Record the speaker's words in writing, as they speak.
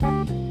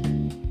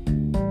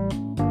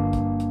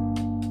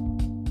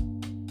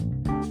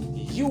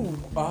You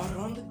are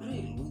on the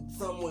grill with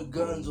Samuel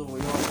Guns over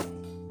here.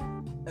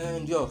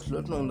 And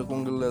tunaenda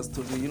kuongelea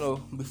story,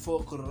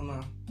 before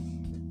corona,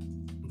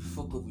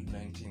 before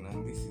COVID-19,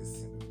 and this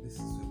is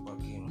way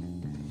back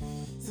in.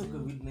 So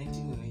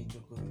COVID-19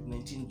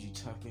 it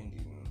happened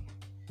in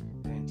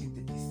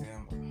 19th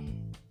December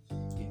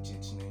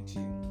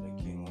 2019,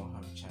 like in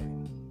Wuhan,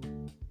 China.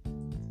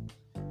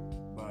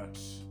 But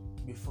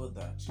before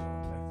that,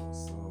 life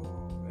was so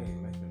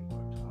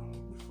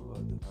before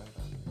the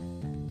virus,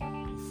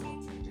 before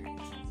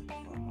 2020,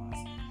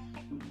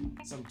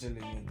 so I'm telling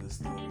you the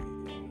story in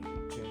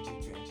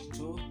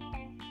 2022,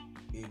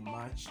 in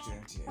March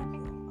 20th,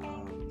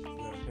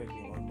 we are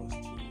heading almost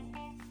to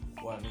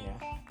 1 year.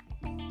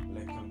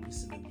 Like I'll be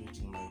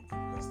celebrating my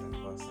podcast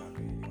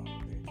anniversary on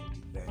the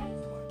 23rd of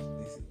March.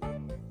 This is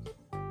when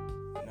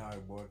now I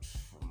bought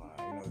my,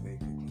 the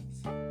equipment,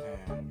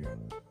 and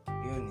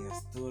here is a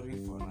story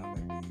for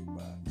another day,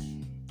 but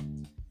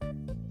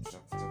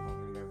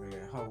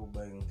how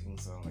buying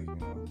things are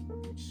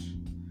which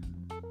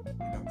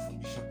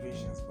inakufundisha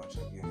patience, but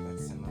again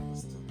that's another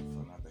story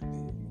for another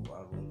day. You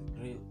are on the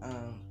grill,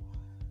 and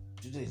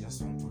today I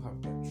just want to have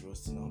that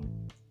roast,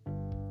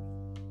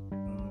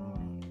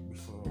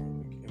 before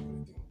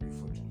everything,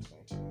 before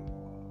 2019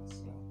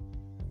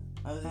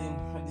 as in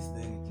this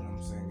day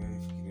I'm saying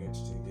if you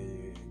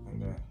today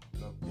kind of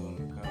lockdown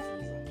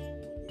cafes and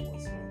there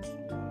was not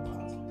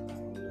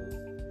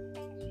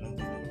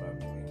nobody back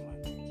when my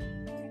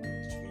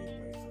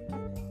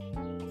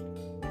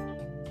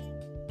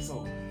so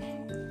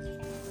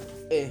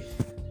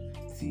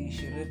see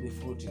sherehe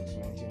before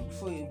 2019,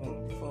 before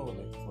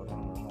like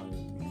corona,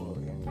 before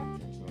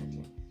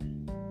 2019,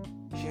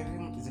 sherehe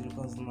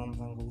zilikuwa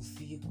zinaanzanga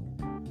usiku,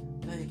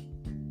 like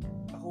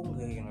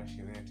haungeenda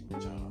sherehe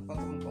mchana,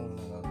 kwanza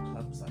mkaona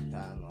club saa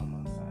 5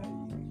 ama saa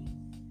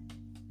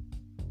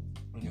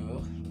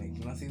 4,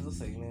 like na hizo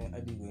saa 4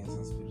 hadi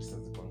wenza spirits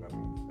zipanga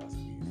mingi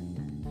kasi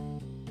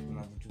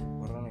kuna vitu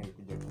corona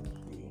ilikuja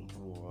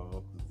kuimprove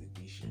au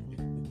kuzidisha,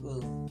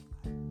 because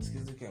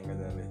sikizi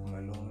kiangalia like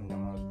malone na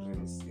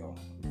madrills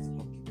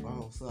ziko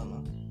kibao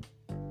sana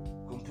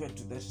compared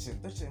to that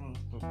time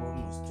tulikuwa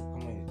almost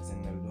kama it's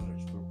in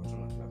Eldoret, tulikuwa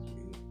tuna club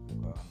ile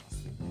kwa na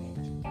sleeping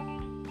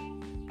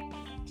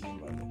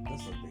timber, like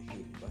that's what the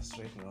hill, but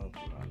right now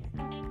kuna like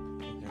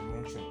you can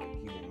mention like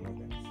even more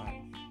than 5.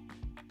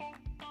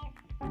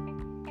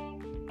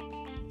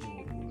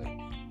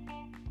 Like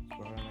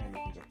corona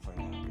ilikuja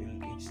kufanya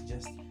it's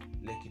just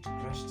like it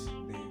crushed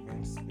the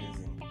event space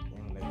in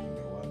like in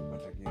the world,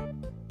 but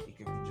again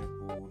ikikuja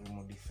ku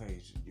remodify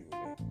it, like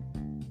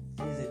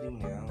hizi ndio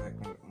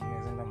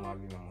mnaanza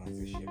mahali na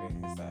mwanzo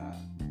sherehe saa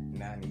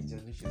 8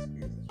 ijalisha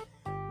space,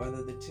 but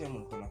at the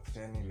time kuna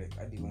kutani like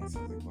hadi once a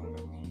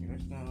kwanga mingi.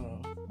 Right now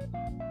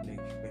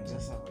like you can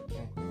just have a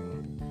drink,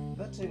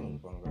 that time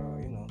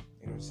kwanga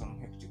it was some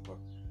hectic work,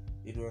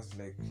 it was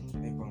like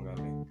kwanga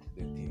like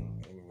the thing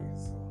anyway.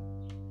 So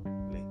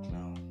like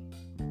now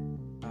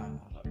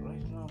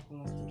right now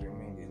kuna story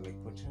mingi, like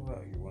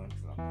whatever you want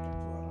tunapata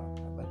tu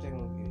haraka. That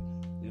time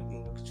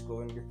kuchukua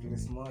wende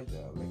place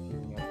moja, like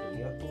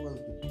yako was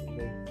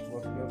like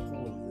what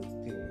yako was the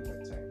thing at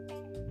that time.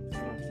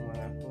 Tunatuma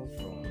yako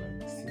from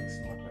like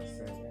 6 mpaka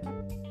 7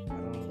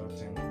 around that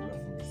time,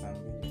 kulafungi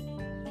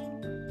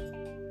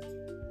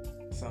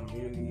saa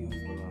mbili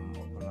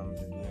kuna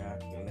mzigo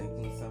yake,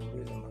 like saa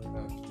mbili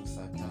mpaka kitu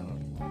saa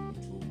 5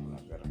 tu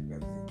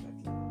mnagaragazika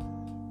tu,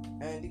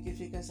 and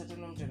ikifika saa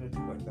 5 mtendo tu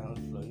kwa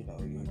dance floor,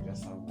 you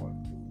just have what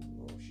to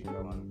shika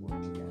one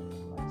body and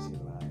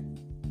machila.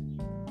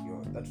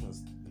 That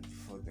was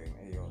before then.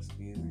 I was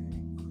busy.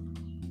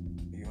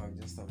 You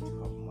just have to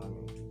have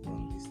money to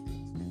run these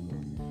things,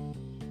 because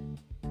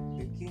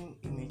the game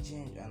may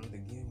change and the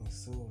game is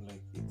so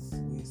like it's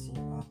way so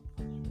up.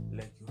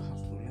 Like you have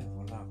to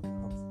level up, you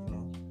have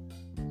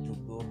to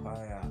go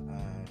higher,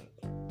 and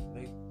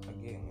like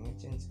again it may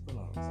change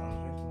economics. And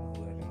right now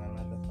we're in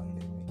another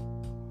pandemic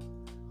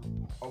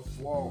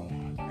of war,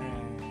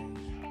 and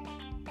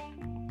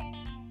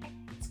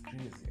it's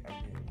crazy.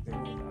 Again, there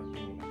was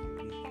affecting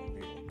oil,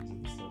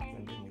 it's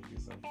affecting the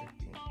prices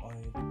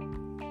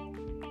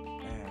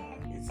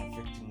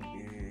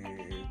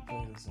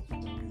of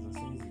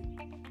fertilizer.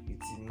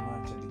 It's in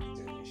March and the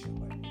generation,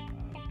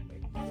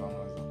 like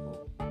farmers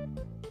are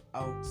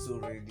out so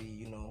ready,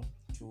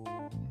 to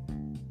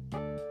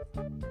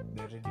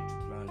they're ready to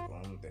plant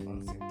on the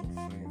onset of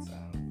rains,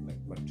 and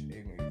like, but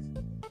anyways,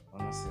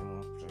 on a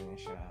similar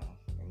pressure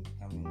in the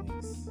coming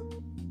weeks.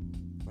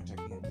 But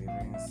again, the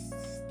rains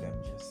that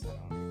just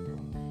surrounding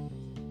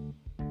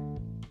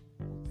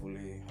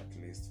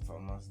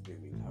farmers, they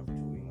will have to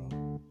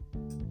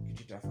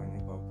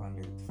kititafanyika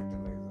upande with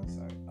fertilizers.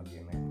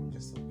 Again, I'm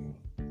just hoping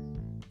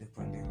the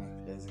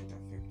pandemic doesn't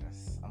affect us,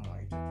 ama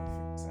it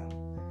affects us.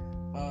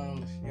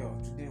 And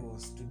today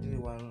was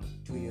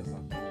 2 years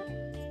ago,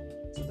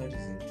 so that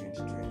is in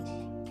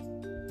 2020.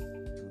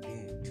 Today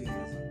 2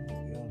 years ago,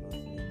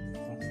 the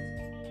first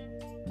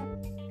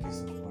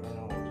case of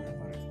corona was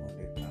ever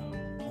recorded, and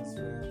that's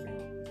where the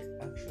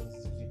actions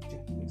that it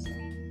took place.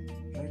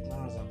 And right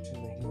now, as I'm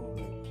telling you,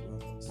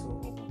 so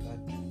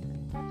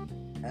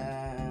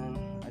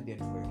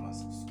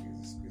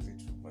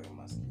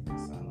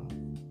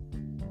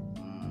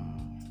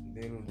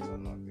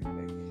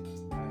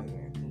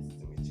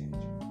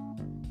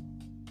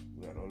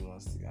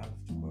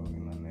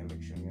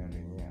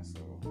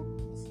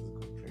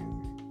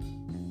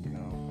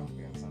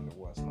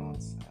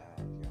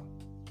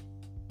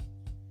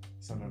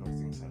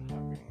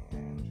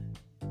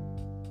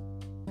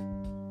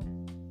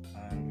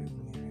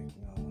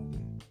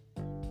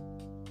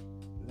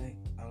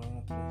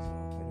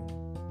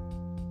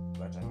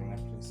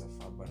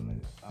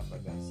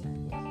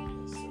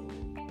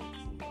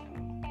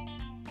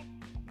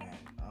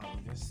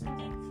just so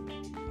thankful to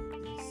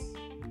get this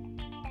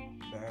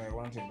that I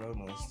wanted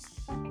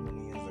almost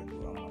many years ago,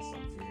 almost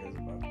some few years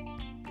back.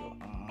 Yo,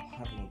 I'm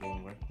having them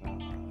right now,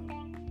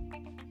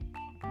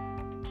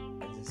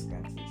 and I just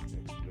can't wait to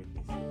exploit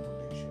the full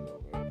potential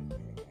of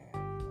everything.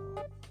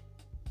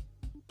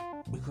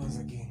 And because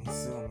again,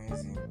 it's so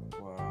amazing.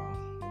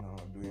 Wow,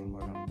 doing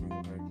what I'm doing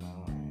right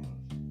now,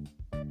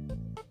 and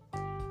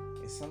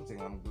it's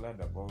something I'm glad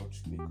about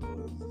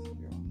because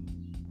again,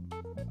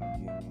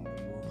 you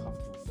have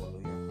to follow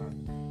your heart.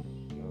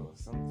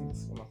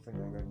 Something's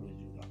unafanya ngani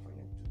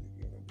unafanya vitu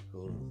zingine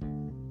because